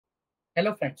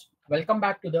Hello friends, welcome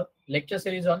back to the lecture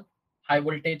series on high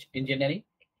voltage engineering.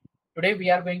 Today we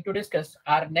are going to discuss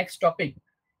our next topic,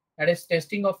 that is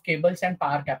testing of cables and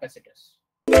power capacitors.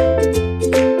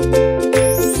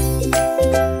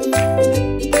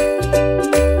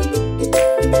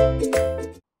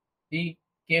 The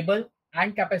cable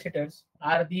and capacitors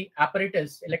are the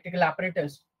apparatus, electrical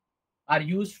apparatus are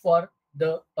used for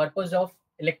the purpose of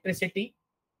electricity.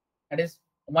 That is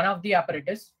one of the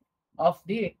apparatus of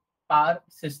the power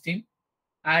system,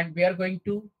 and we are going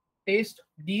to test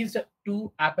these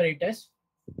two apparatus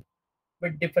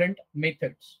with different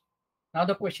methods. Now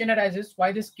the question arises,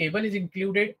 why this cable is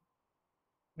included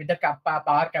with the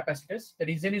power capacitors? The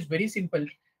reason is very simple.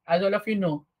 As all of you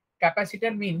know,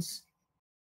 capacitor means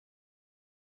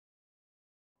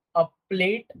a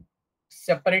plate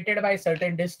separated by a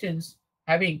certain distance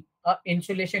having a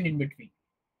insulation in between.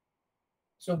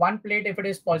 So one plate, if it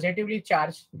is positively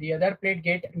charged, the other plate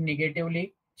get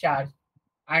negatively charged.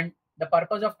 And the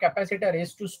purpose of capacitor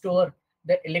is to store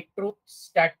the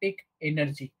electrostatic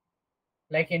energy.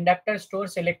 Like inductor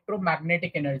stores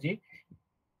electromagnetic energy,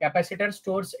 capacitor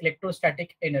stores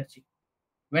electrostatic energy.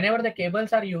 Whenever the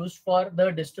cables are used for the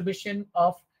distribution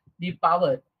of the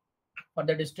power,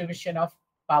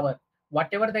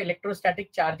 whatever the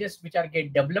electrostatic charges which are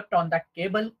get developed on that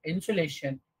cable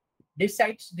insulation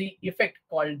decides the effect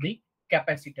called the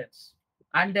capacitance.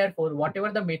 And therefore,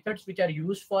 whatever the methods which are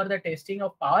used for the testing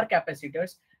of power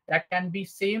capacitors, that can be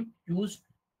same used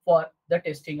for the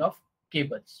testing of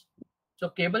cables. So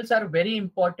cables are very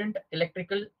important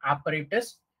electrical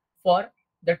apparatus for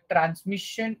the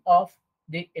transmission of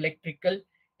the electrical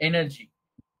energy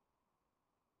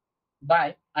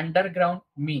by underground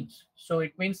means. So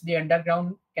it means the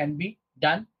underground can be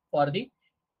done for the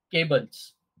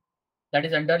cables. That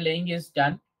is, underlaying is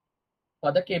done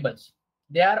for the cables.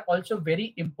 They are also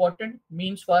very important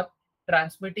means for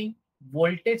transmitting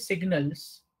voltage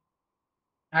signals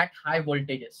at high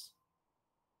voltages.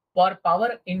 For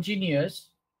power engineers,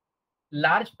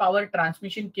 large power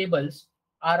transmission cables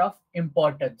are of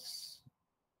importance.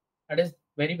 That is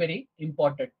very, very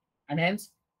important. And hence,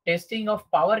 testing of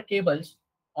power cables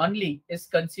only is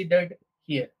considered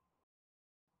here.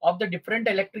 Of the different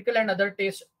electrical and other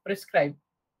tests prescribed,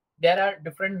 there are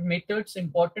different methods,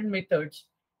 important methods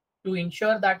to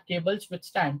ensure that cables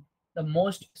withstand the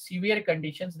most severe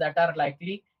conditions that are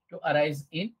likely to arise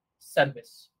in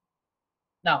service.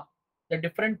 Now, the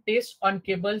different tests on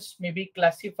cables may be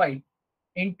classified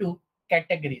into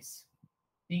categories.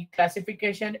 The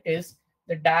classification is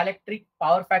the dielectric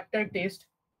power factor test,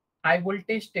 high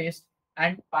voltage test,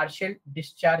 and partial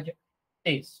discharge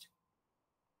test.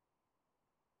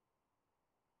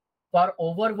 For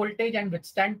over voltage and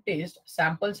withstand test,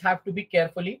 samples have to be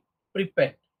carefully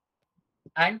prepared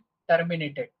and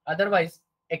terminated. Otherwise,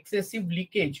 excessive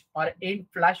leakage or end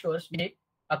flashovers may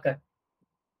occur.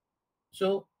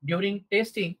 So during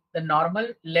testing, the normal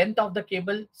length of the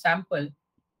cable sample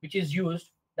which is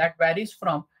used, that varies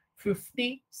from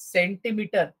 50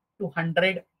 centimeter to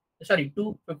 50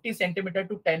 centimeter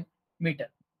to 10 meter.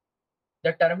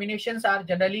 The terminations are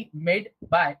generally made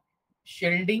by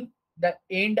shielding the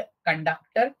end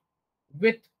conductor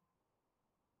with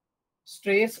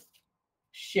strass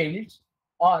shields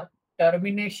or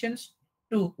terminations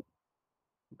to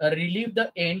relieve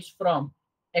the ends from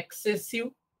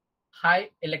excessive high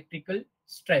electrical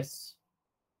stress.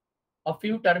 A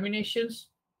few terminations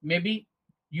may be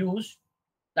used,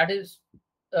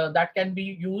 that can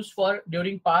be used for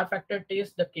during power factor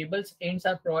test. The cable's ends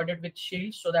are provided with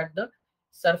shields so that the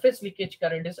surface leakage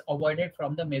current is avoided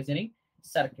from the measuring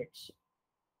circuits.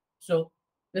 So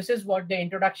this is what the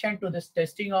introduction to this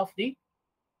testing of the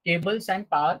cables and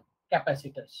power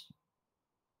capacitors.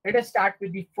 Let us start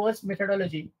with the first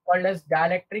methodology called as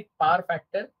dielectric power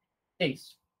factor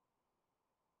test.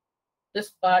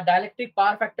 This dielectric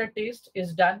power factor test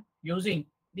is done using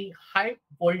the high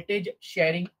voltage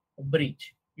sharing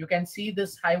bridge. You can see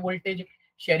this high voltage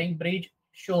sharing bridge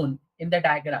shown in the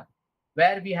diagram,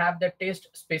 where we have the test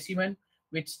specimen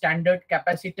with standard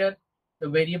capacitor, the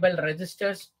variable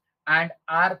resistors, and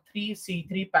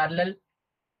R3C3 parallel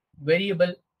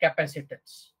variable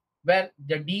capacitance, where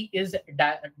the D is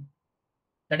that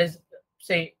is,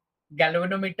 say,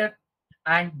 galvanometer,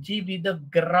 and G be the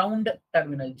ground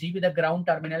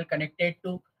terminal connected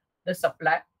to the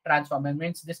supply transformer.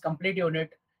 Means this complete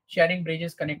unit sharing bridge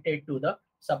is connected to the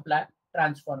supply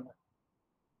transformer.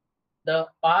 The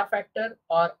power factor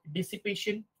or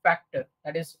dissipation factor,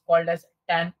 that is called as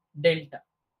tan delta.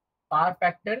 Power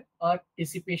factor or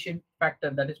dissipation factor,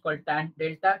 that is called tan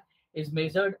delta, is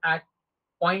measured at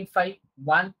 0.5,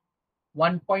 1,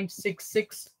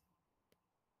 1.66,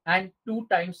 and 2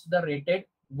 times the rated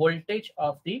voltage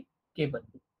of the cable.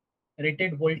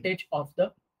 Rated voltage of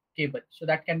the cable. So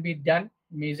that can be done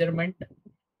measurement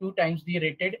 2 times the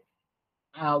rated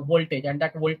voltage, and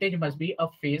that voltage must be a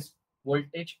phase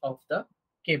voltage of the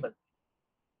cable.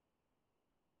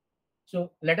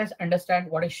 So let us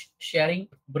understand what is sharing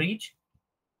breach.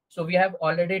 So we have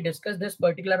already discussed this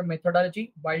particular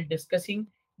methodology while discussing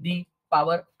the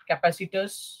power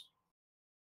capacitors.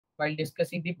 While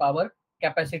discussing the power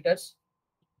capacitors.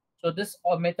 So this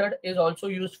method is also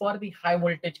used for the high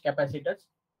voltage capacitors.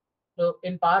 So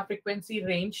in power frequency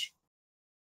range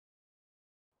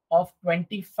of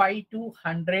 25 to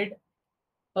 100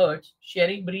 hertz,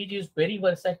 sharing bridge is very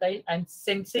versatile and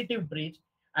sensitive bridge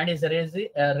and is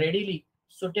readily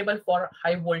suitable for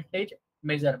high voltage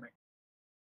measurement.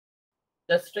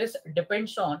 The stress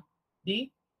depends on the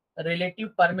relative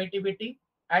permittivity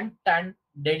and tan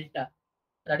delta.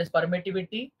 That is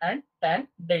permittivity and tan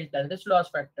delta. That is loss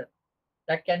factor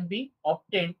that can be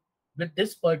obtained with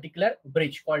this particular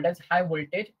bridge called as high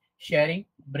voltage sharing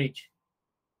bridge.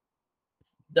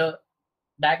 The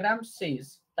diagram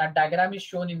says that diagram is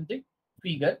shown in the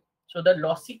figure. So the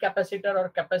lossy capacitor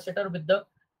or capacitor with the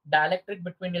dielectric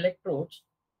between electrodes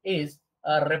is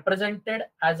represented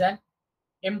as an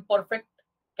imperfect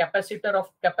capacitor of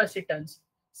capacitance,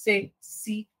 say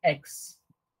Cx,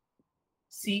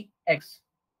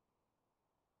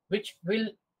 which will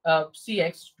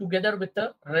Cx together with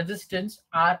the resistance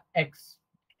Rx.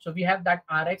 So we have that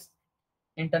Rx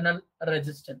internal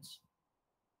resistance.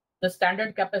 The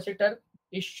standard capacitor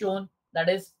is shown, that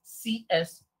is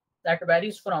Cs, that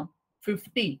varies from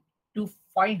 50 to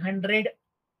 500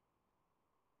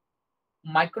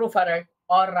 microfarad,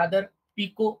 or rather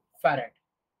picofarad.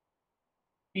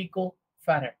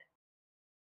 Picofarad.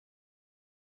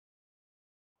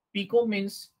 Pico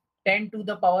means 10 to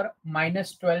the power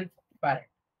minus 12 farad.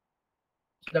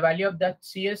 So the value of that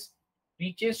Cs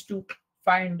reaches to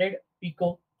 500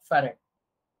 picofarad.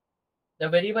 The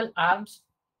variable arms,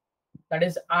 that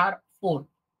is R4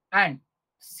 and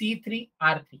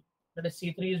C3R3, that is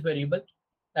C3 is variable,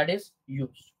 that is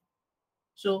used.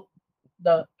 So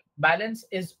the balance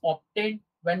is obtained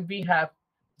when we have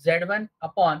Z1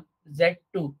 upon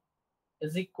Z2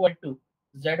 is equal to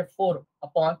Z4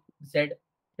 upon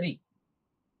Z3,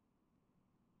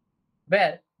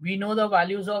 where we know the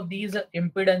values of these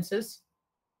impedances.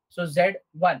 So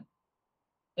Z1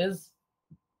 is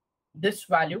this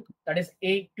value, that is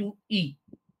A to E,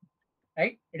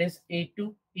 right? It is A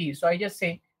to E. So I just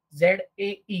say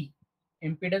ZAE,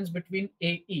 impedance between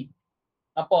AE,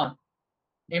 upon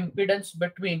impedance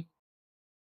between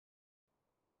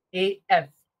AF,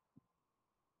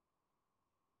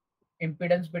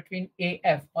 impedance between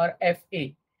AF or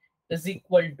FA is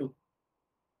equal to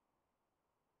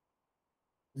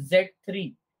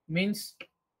Z3 means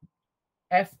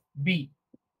FB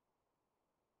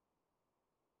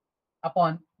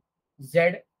upon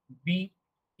ZBE.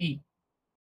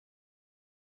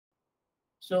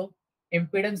 So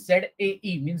impedance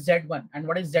ZAE means Z1. And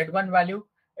what is Z1 value?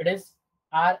 It is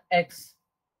Rx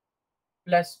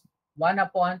plus 1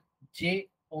 upon J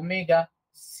omega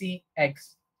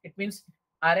Cx. It means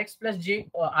Rx plus J,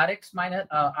 Rx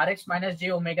minus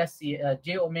J omega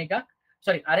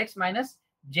Rx minus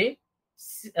J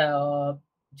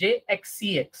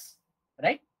JXCX,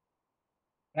 right?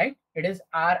 Right? It is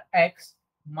Rx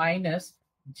minus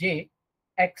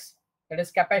JX, that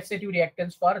is capacitive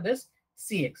reactance for this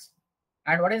Cx.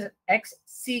 And what is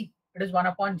XC? It is 1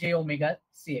 upon J omega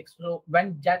Cx. So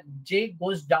when J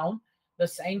goes down, the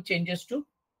sign changes to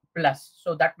plus.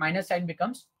 So that minus sign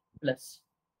becomes plus.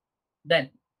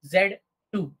 Then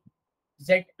Z2.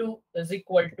 Z2 is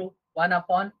equal to 1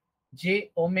 upon J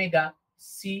omega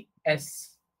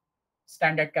Cs,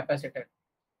 standard capacitor.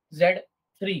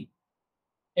 Z3,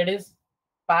 it is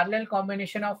parallel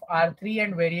combination of R3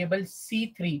 and variable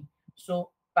C3. So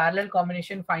parallel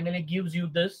combination finally gives you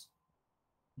this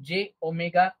J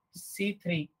omega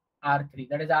C3 R3,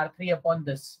 that is R3 upon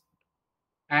this.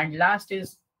 And last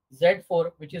is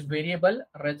Z4, which is variable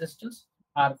resistance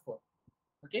R4.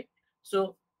 Okay,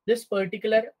 so this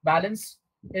particular balance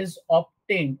is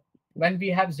obtained when we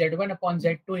have Z1 upon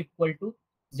Z2 equal to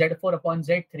Z4 upon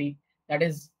Z3. That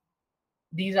is,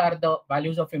 these are the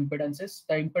values of impedances.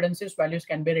 The impedances values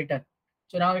can be written.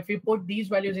 So now if we put these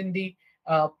values in the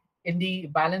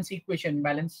balance equation,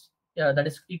 that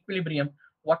is equilibrium,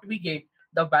 what we get,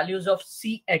 the values of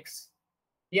Cx.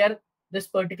 Here this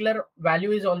particular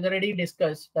value is already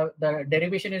discussed. The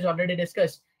derivation is already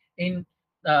discussed in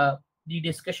the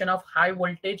discussion of high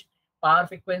voltage power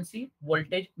frequency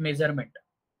voltage measurement,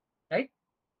 right?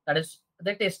 That is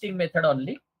the testing method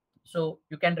only. So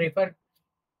you can refer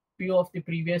few of the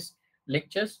previous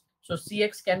lectures. So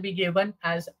Cx can be given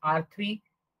as R3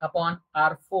 upon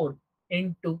R4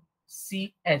 into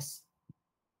Cs.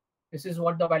 This is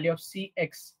what the value of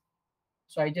Cx.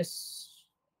 So I just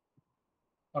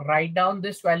write down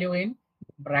this value in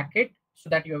bracket so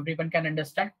that everyone can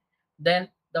understand. Then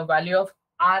the value of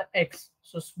Rx,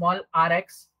 so small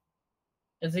rx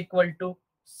is equal to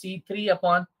C3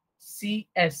 upon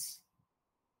Cs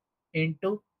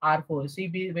into R4. See,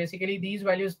 basically these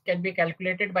values can be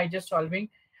calculated by just solving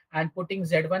and putting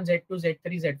Z1, Z2,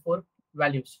 Z3, Z4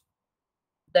 values.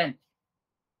 Then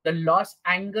the loss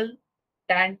angle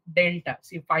tan delta.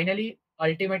 See, finally,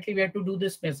 ultimately, we have to do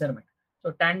this measurement.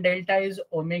 So tan delta is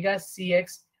omega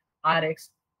Cx Rx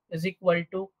is equal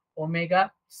to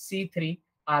omega C3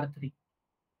 R3.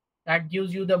 That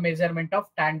gives you the measurement of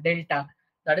tan delta.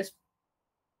 That is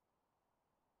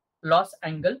loss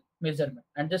angle measurement.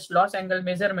 And this loss angle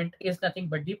measurement is nothing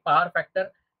but the power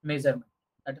factor measurement.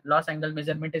 That loss angle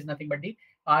measurement is nothing but the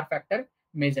power factor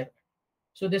measurement.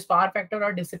 So this power factor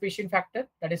or dissipation factor,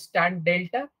 that is tan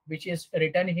delta, which is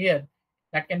written here,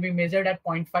 that can be measured at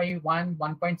 0.51,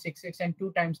 1.66, and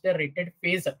 2 times the rated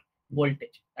phase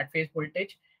voltage. That phase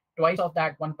voltage, twice of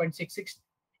that, 1.66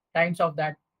 times of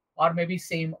that, or maybe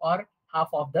same or half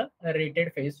of the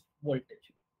rated phase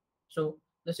voltage. So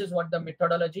this is what the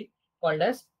methodology called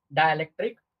as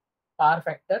dielectric power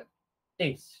factor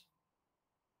test.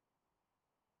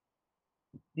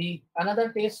 The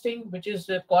another testing which is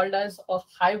called as a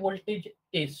high voltage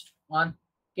test on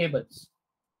cables.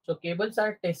 So cables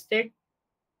are tested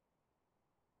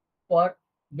for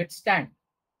withstand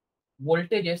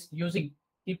voltages using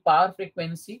the power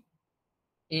frequency,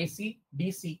 AC,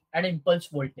 DC, and impulse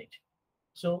voltage.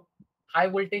 So high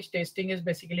voltage testing is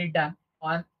basically done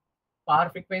on power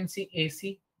frequency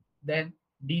AC, then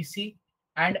DC,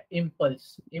 and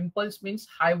impulse. Impulse means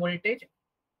high voltage,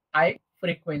 high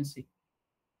frequency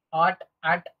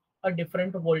at a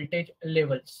different voltage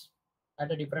levels.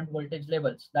 At a different voltage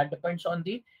levels. That depends on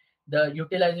the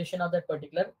utilization of that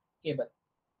particular cable.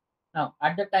 Now,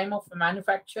 at the time of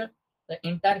manufacture, the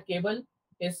entire cable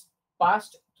is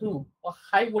passed through a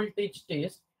high voltage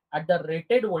test at the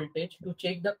rated voltage to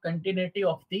check the continuity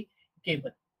of the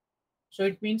cable. So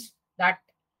it means that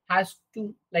has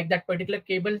to, like, that particular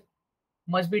cable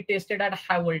must be tested at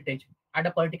high voltage at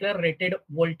a particular rated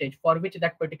voltage for which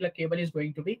that particular cable is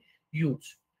going to be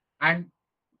used, and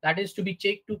that is to be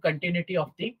checked to continuity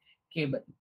of the cable.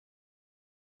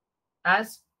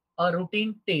 As a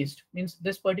routine test means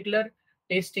this particular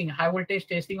testing, high voltage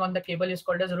testing on the cable is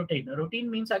called as routine. Routine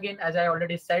means, again, as I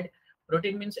already said,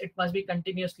 routine means it must be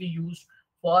continuously used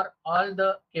for all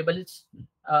the cables,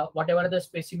 whatever the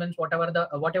specimens, whatever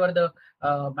the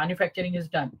manufacturing is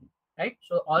done, right?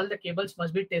 So all the cables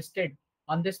must be tested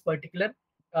on this particular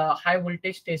high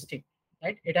voltage testing,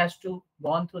 right? It has to go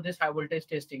on through this high voltage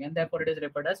testing, and therefore it is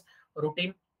referred as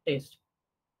routine test.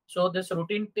 So this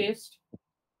routine test,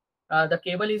 the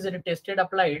cable is tested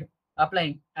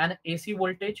applying an AC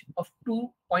voltage of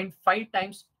 2.5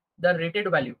 times the rated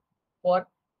value for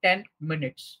 10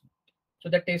 minutes. So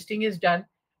the testing is done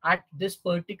at this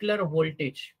particular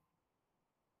voltage.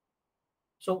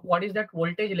 So what is that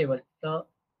voltage level? The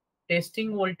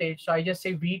testing voltage, so I just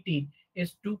say VT,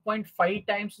 is 2.5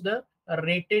 times the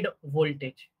rated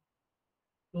voltage.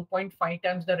 2.5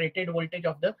 times the rated voltage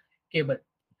of the cable.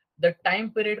 The time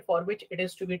period for which it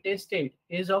is to be tested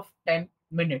is of 10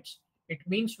 minutes. It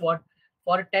means what?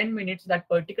 For 10 minutes, that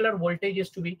particular voltage is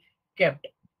to be kept.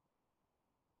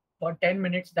 For 10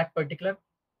 minutes, that particular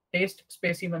test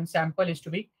specimen sample is to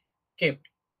be kept.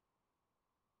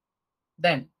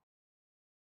 Then,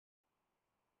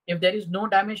 if there is no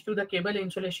damage to the cable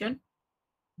insulation,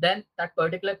 then that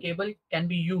particular cable can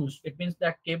be used. It means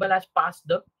that cable has passed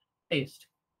the test.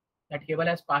 That cable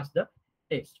has passed the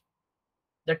test.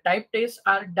 The type tests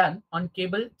are done on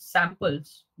cable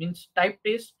samples, means type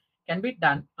tests can be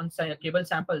done on cable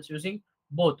samples using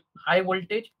both high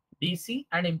voltage DC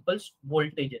and impulse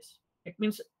voltages. It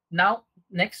means now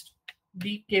next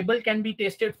the cable can be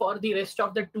tested for the rest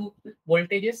of the two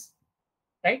voltages,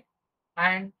 right?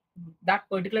 And that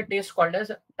particular test called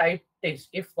as a type test.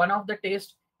 If one of the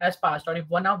tests has passed, or if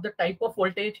one of the type of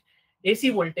voltage, AC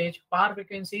voltage, power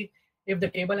frequency, if the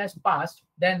cable has passed,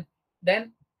 then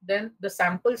the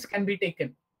samples can be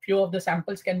taken. Few of the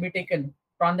samples can be taken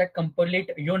from that complete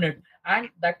unit, and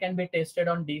that can be tested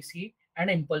on DC and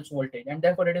impulse voltage, and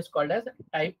therefore it is called as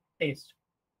type test.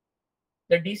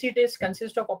 The DC test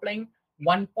consists of applying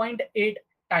 1.8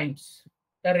 times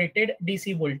the rated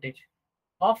DC voltage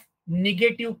of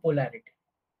negative polarity.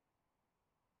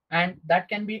 and that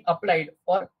can be applied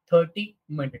for 30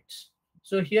 minutes.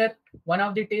 So here one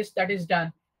of the tests that is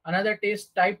done, another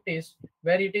test, type test,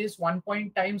 where it is 1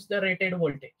 point times the rated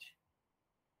voltage,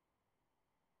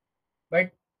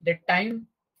 but the time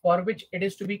for which it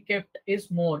is to be kept is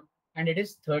more, and it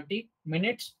is 30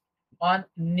 minutes on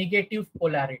negative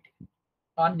polarity,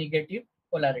 on negative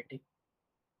polarity.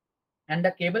 And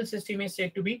the cable system is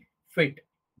said to be fit.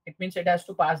 It means it has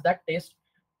to pass that test.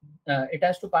 It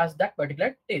has to pass that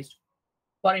particular test.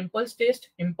 For impulse test,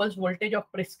 impulse voltage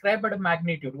of prescribed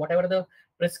magnitude, whatever the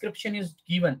prescription is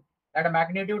given, that a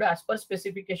magnitude as per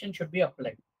specification should be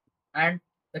applied. And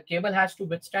the cable has to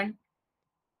withstand,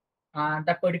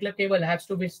 that particular cable has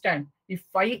to withstand the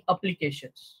 5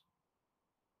 applications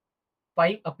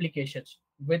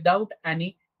without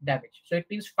any damage. So it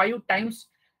means 5 times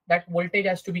that voltage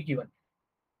has to be given.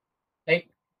 Like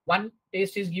one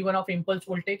test is given of impulse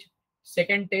voltage,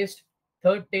 second test,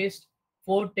 third test,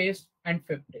 fourth test, and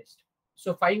fifth test.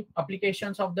 So 5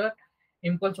 applications of the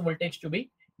impulse voltage to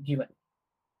be given.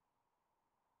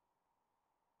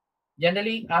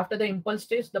 Generally, after the impulse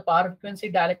test, the power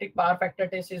frequency dielectric power factor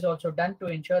test is also done to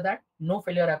ensure that no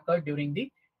failure occurred during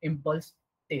the impulse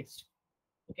test.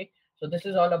 Okay, so this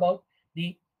is all about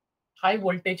the high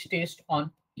voltage test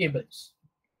on cables.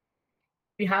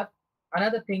 We have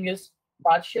another thing is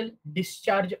partial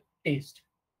discharge test.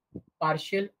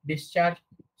 Partial discharge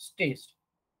test.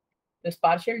 This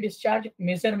partial discharge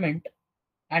measurement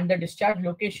and the discharge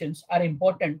locations are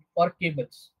important for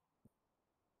cables,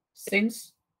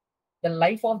 since the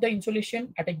life of the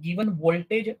insulation at a given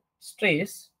voltage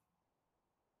stress,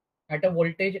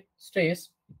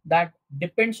 that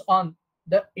depends on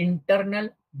the internal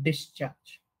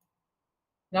discharge.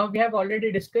 Now we have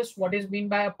already discussed what is meant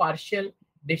by a partial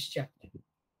discharge.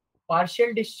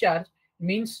 Partial discharge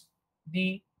means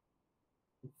the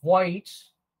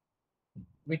voids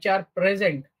which are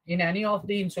present in any of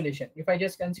the insulation. If I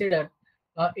just consider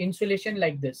insulation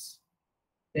like this,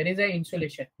 there is an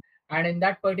insulation, and in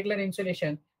that particular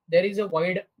insulation there is a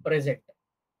void present.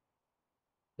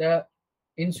 The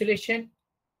insulation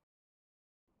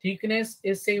thickness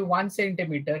is say 1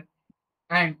 centimeter,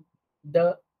 and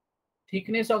the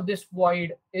thickness of this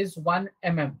void is 1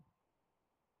 mm.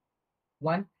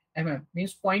 1 mm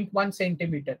means 0.1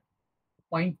 centimeter.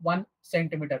 0.1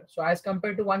 centimeter. So as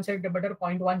compared to 1 centimeter,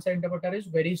 0.1 centimeter is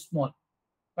very small.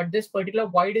 But this particular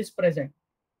void is present.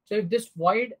 So if this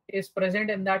void is present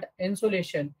in that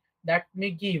insulation, that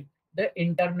may give the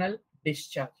internal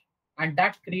discharge, and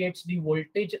that creates the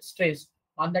voltage stress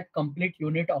on that complete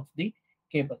unit of the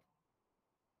cable.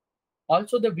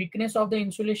 Also, the weakness of the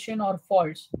insulation or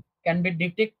faults can be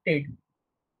detected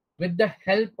with the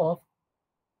help of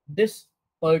this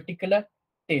particular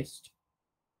test.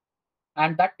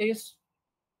 And that is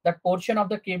that portion of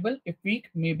the cable, if weak,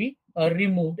 may be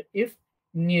removed if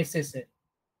necessary.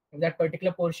 If that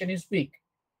particular portion is weak,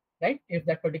 right? If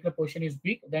that particular portion is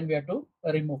weak, then we have to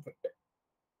remove it.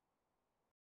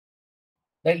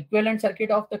 The equivalent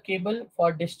circuit of the cable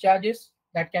for discharges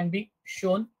that can be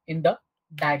shown in the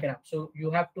diagram. So you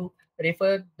have to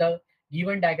refer the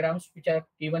given diagrams which are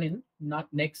given in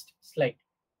next slide.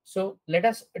 So let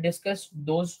us discuss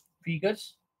those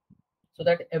figures so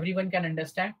that everyone can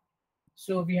understand.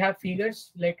 So we have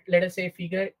figures, like let us say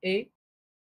figure A.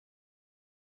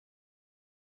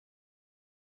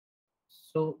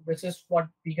 So this is what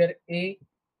figure A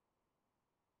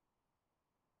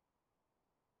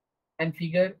and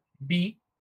figure B.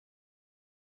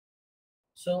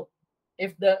 So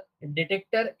if the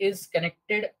detector is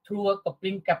connected through a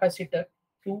coupling capacitor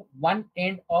through one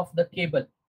end of the cable,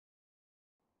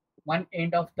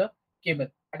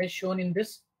 that is shown in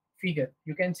this figure.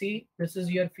 You can see this is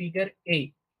your figure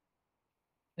A.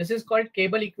 This is called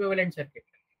cable equivalent circuit.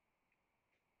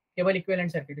 Cable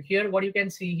equivalent circuit. Here what you can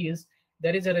see is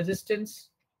there is a resistance,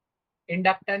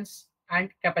 inductance, and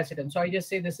capacitance. So I just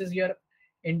say this is your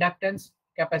inductance,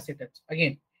 capacitance.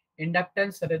 Again,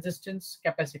 inductance, resistance,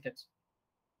 capacitance,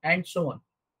 and so on.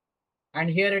 And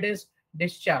here it is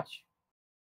discharge.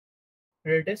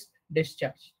 Here it is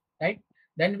discharge, right?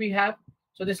 Then we have,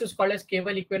 so this is called as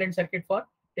cable equivalent circuit for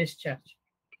discharge.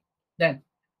 Then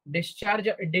discharge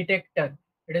detector,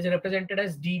 it is represented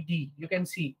as DD. You can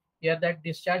see here that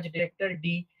discharge detector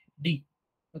DD.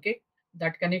 Okay,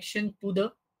 that connection to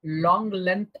the long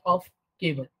length of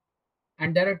cable.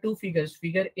 And there are two figures,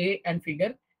 figure A and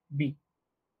figure B.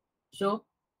 So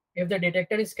if the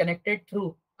detector is connected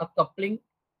through a coupling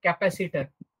capacitor,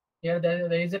 here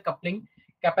there is a coupling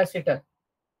capacitor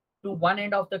to one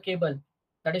end of the cable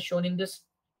that is shown in this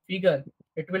figure,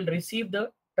 it will receive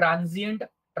the transient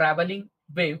traveling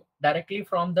wave directly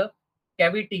from the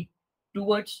cavity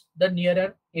towards the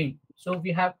nearer end. So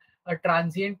we have a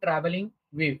transient traveling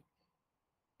wave.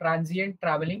 Transient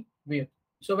traveling wave.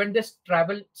 So when this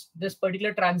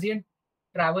particular transient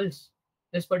travels,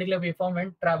 this particular waveform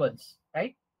and travels,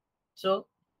 right? So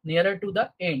nearer to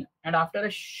the end, and after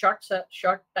a short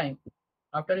time,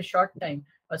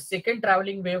 a second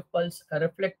traveling wave pulse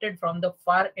reflected from the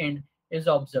far end is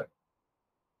observed.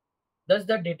 Thus,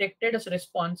 the detected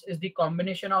response is the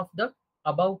combination of the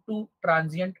above two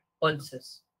transient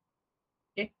pulses.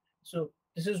 Okay, so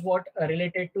this is what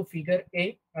related to figure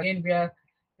A. Again, we are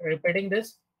repeating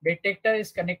this. Detector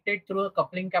is connected through a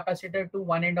coupling capacitor to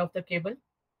one end of the cable.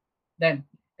 Then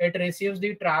it receives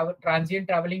the transient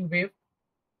traveling wave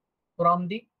from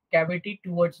the cavity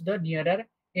towards the nearer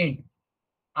end.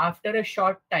 After a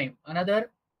short time, a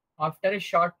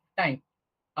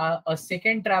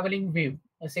second traveling wave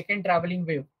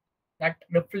that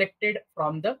reflected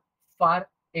from the far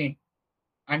end,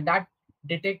 and that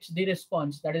detects the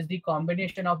response, that is the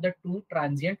combination of the two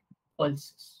transient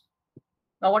pulses.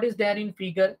 Now what is there in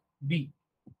figure B?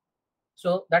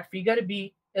 So that figure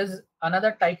B is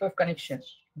another type of connection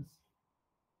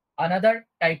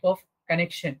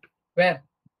where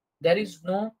there is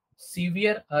no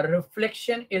severe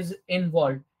reflection is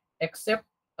involved, except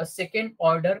a second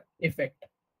order effect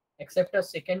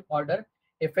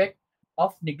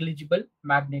of negligible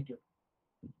magnitude.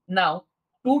 Now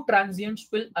two transients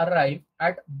will arrive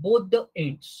at both the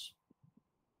ends.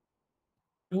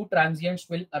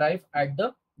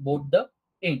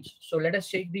 So let us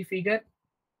check the figure.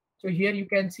 So here you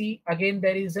can see again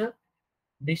there is a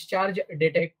discharge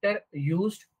detector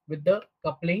used with the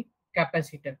coupling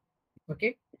capacitor.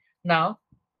 Okay, now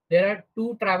there are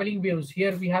two traveling waves.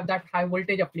 Here we have that high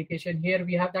voltage application, here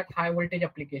we have that high voltage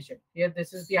application. Here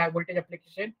this is the high voltage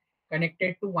application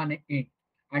connected to one end,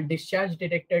 and discharge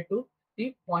detector to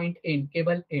the point end,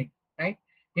 cable end, right?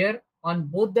 Here on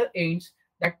both the ends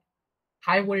that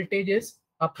high voltage is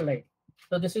applied.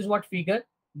 So this is what figure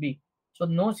B. So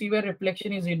no severe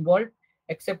reflection is involved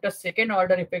except a second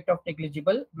order effect of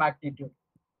negligible magnitude.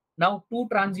 Now two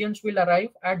transients will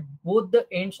arrive at both the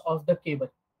ends of the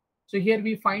cable. So here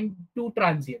we find two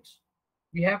transients.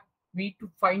 We to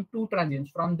find two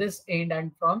transients from this end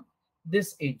and from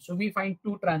this end. So we find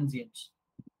two transients.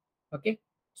 Okay.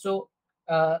 So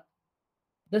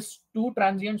this two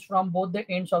transients from both the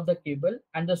ends of the cable,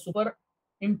 and the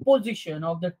superimposition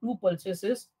of the two pulses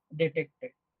is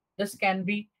detected. This can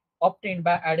be obtained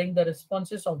by adding the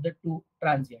responses of the two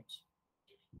transients.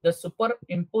 The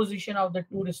superimposition of the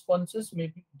two responses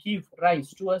may give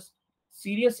rise to a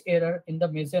serious error in the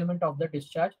measurement of the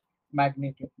discharge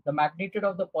magnitude. The magnitude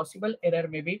of the possible error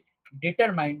may be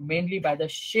determined mainly by the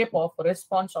shape of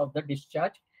response of the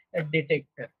discharge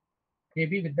detector.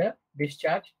 Maybe with the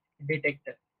discharge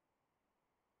detector.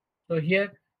 So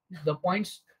here the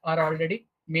points are already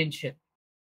mentioned.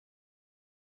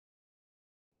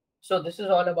 So this is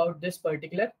all about this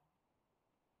particular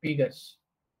figures.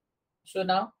 So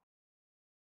now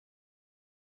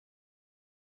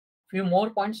few more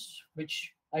points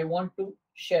which I want to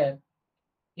share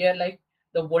here, like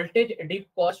the voltage dip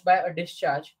caused by a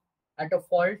discharge at a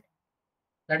fault,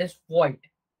 that is void,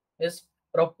 is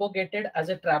propagated as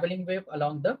a traveling wave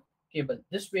along the cable.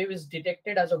 This wave is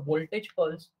detected as a voltage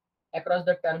pulse across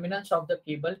the terminals of the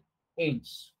cable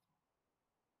ends.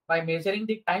 By measuring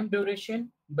the time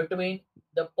duration between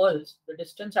the pulse, the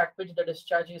distance at which the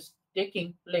discharge is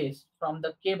taking place from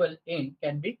the cable end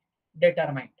can be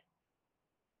determined.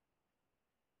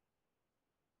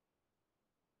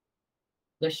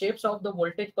 The shapes of the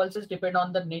voltage pulses depend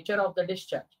on the nature of the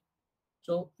discharge.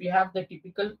 So we have the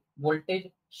typical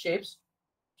voltage shapes.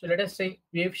 So let us say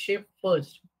wave shape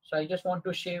first. So I just want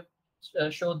to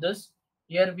show this.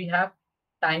 Here we have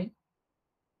time.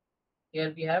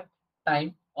 Here we have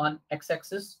time on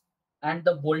x-axis, and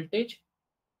the voltage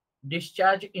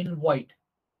discharge in void.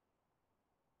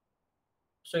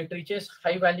 So it reaches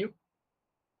high value,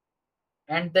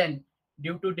 and then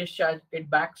due to discharge it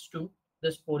backs to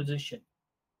this position.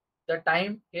 The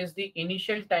time is the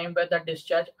initial time where the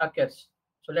discharge occurs.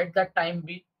 So let that time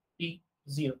be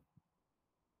t0.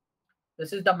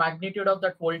 This is the magnitude of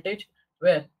that voltage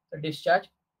where the discharge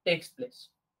takes place.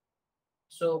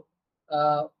 So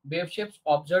wave shapes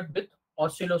observed with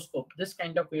oscilloscope. This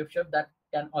kind of wave shape that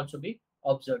can also be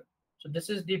observed. So this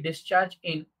is the discharge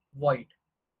in void.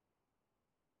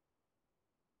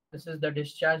 This is the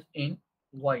discharge in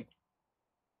void.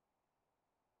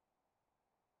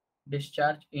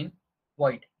 Discharge in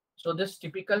void. So this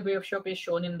typical wave shape is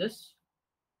shown in this.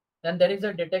 Then there is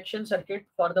a detection circuit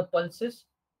for the pulses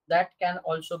that can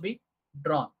also be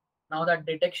drawn. Now that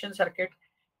detection circuit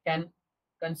can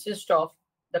consists of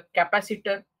the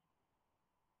capacitor,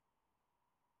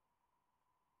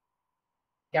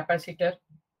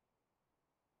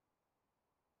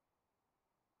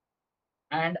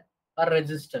 and a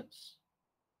resistance,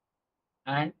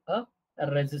 and a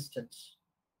resistance.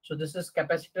 So this is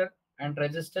capacitor and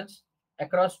resistance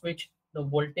across which the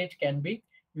voltage can be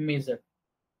measured.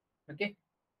 Okay,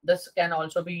 this can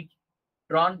also be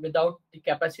drawn without the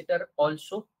capacitor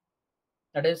also.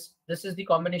 That is, this is the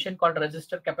combination called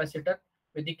resistor capacitor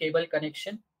with the cable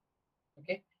connection.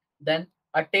 Okay, then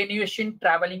attenuation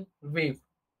traveling wave.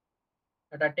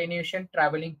 That attenuation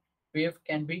traveling wave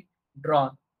can be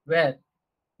drawn where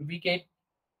we get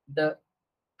the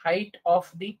height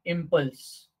of the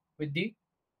impulse with the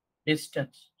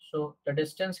distance. So the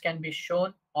distance can be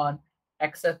shown on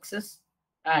x-axis,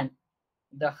 and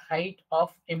the height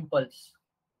of impulse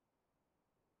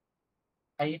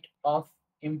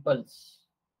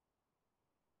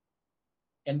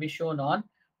can be shown on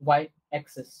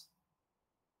y-axis.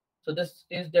 So this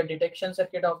is the detection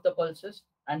circuit of the pulses,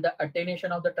 and the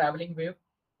attenuation of the traveling wave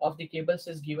of the cables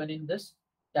is given in this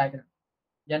diagram.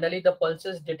 Generally, the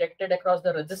pulses detected across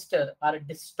the resistor are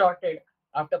distorted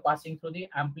after passing through the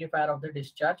amplifier of the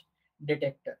discharge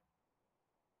detector.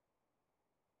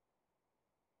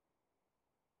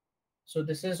 So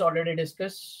this is already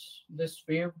discussed. This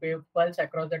wave pulse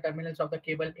across the terminals of the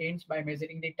cable ends by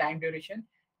measuring the time duration,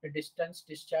 the distance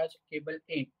discharge cable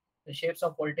end. The shapes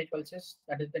of voltage pulses,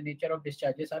 that is the nature of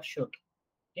discharges, are shown.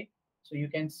 Okay, so you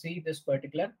can see this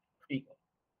particular figure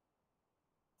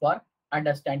for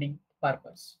understanding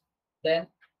purpose. Then,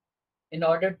 in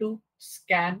order to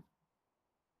scan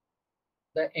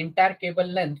the entire cable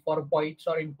length for voids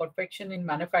or imperfection in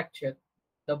manufacture,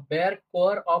 the bare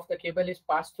core of the cable is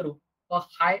passed through a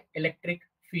high electric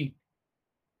field,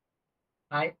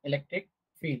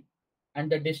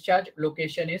 and the discharge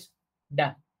location is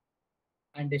done.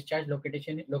 The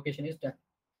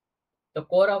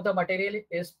core of the material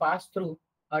is passed through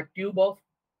a tube of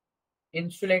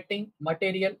insulating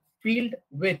material filled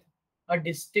with a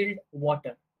distilled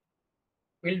water.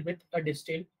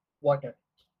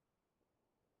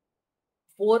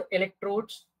 Four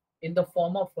electrodes in the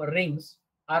form of rings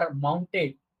are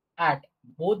mounted at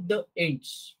both the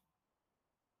ends.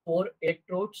 Four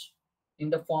electrodes in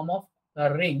the form of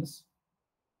rings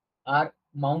are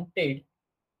mounted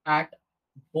at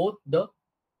both the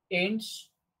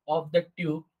ends of the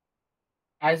tube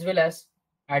as well as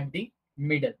at the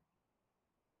middle,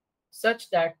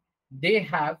 such that they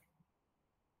have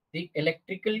the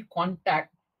electrical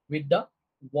contact with the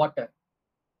water.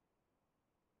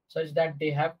 The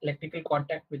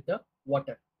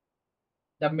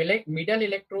middle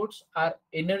electrodes are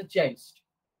energized.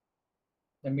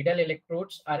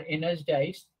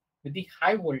 With the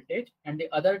high voltage, and the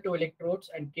other two electrodes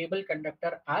and cable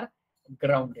conductor are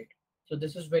grounded. So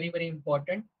this is very, very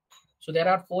important. So there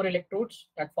are four electrodes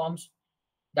that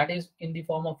is in the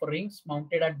form of rings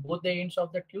mounted at both the ends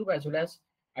of the tube as well as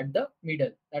at the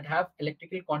middle, that have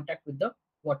electrical contact with the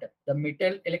water. The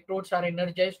middle electrodes are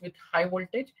energized with high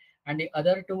voltage, and the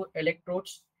other two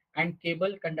electrodes and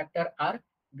cable conductor are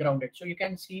grounded. So you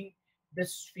can see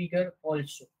this figure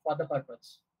also for the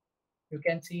purpose. You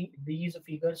can see these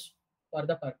figures for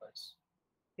the purpose.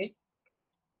 Okay.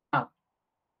 Now,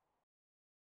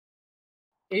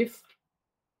 if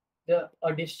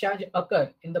a discharge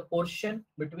occur in the portion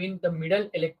between the middle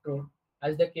electrode,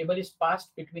 as the cable is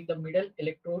passed between the middle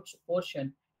electrodes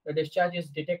portion, the discharge is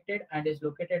detected and is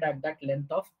located at that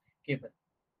length of cable.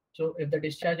 So if the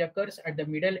discharge occurs at the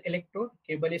middle electrode,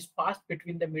 cable is passed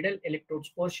between the middle electrodes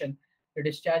portion, the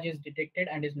discharge is detected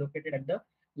and is located at that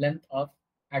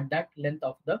length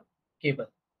of the cable.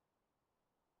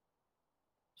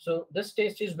 So this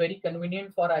test is very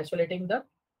convenient for isolating the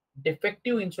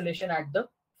defective insulation at the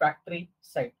factory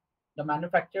site. The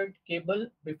manufactured cable,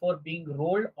 before being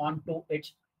rolled onto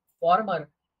its former,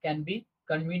 can be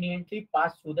conveniently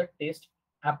passed through the test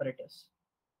apparatus.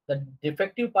 The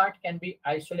defective part can be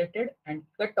isolated and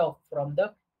cut off from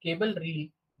the cable reel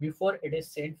before it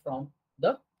is sent from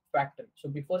the factory. So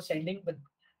before sending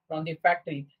from the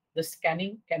factory, the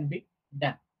scanning can be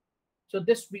done. So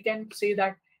this, we can say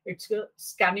that it's a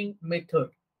scanning method.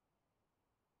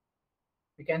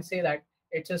 We can say that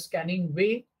it's a scanning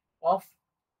way of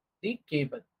the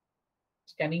cable.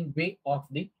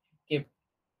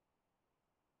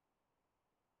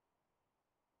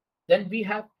 Then we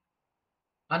have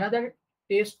another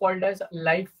test called as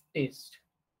life test.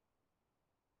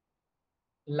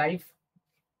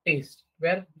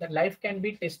 Where the life can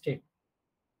be tested.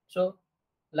 So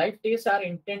life tests are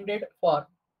intended for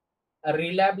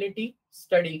reliability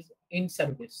studies in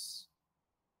service.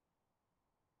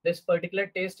 This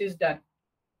particular test is done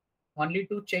only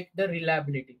to check the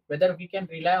reliability, whether we can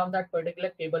rely on that particular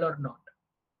cable or not.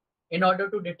 In order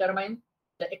to determine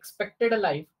the expected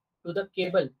life to the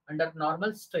cable under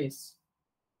normal stress,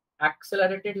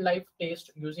 accelerated life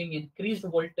tests using increased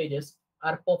voltages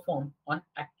are performed on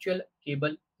actual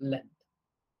cable length.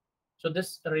 So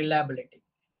this reliability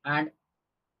and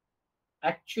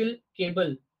actual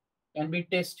cable can be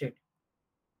tested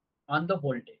on the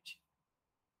voltage.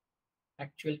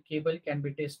 Actual cable can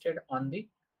be tested on the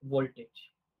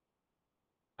voltage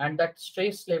and that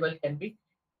stress level can be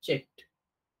checked.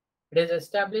 It is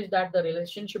established that the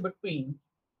relationship between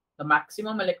the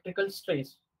maximum electrical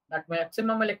stress, that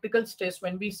maximum electrical stress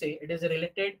when we say it is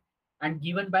related and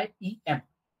given by EM,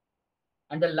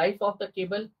 and the life of the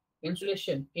cable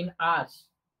insulation in hours,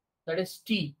 that is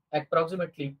T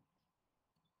approximately.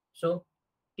 So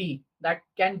T that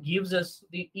can gives us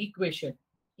the equation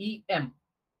EM.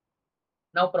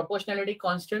 Now proportionality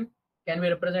constant can be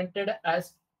represented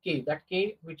as K. That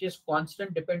K which is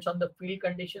constant depends on the field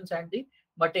conditions and the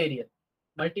material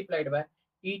multiplied by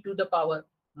e to the power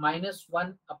minus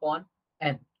 1 upon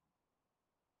n.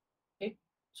 Okay.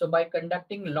 So by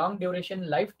conducting long duration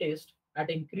life test at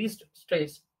increased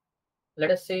stress,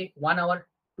 let us say 1 hour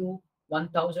to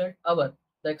 1000 hour,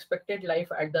 the expected life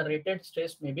at the rated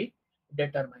stress may be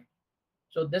determined.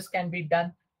 So this can be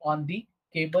done on the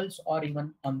cables or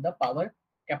even on the power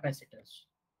capacitors.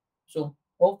 So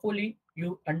hopefully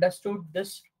you understood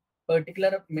this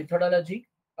particular methodology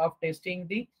of testing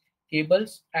the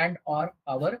cables and or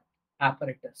power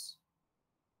apparatus.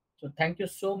 So thank you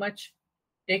so much.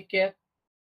 Take care.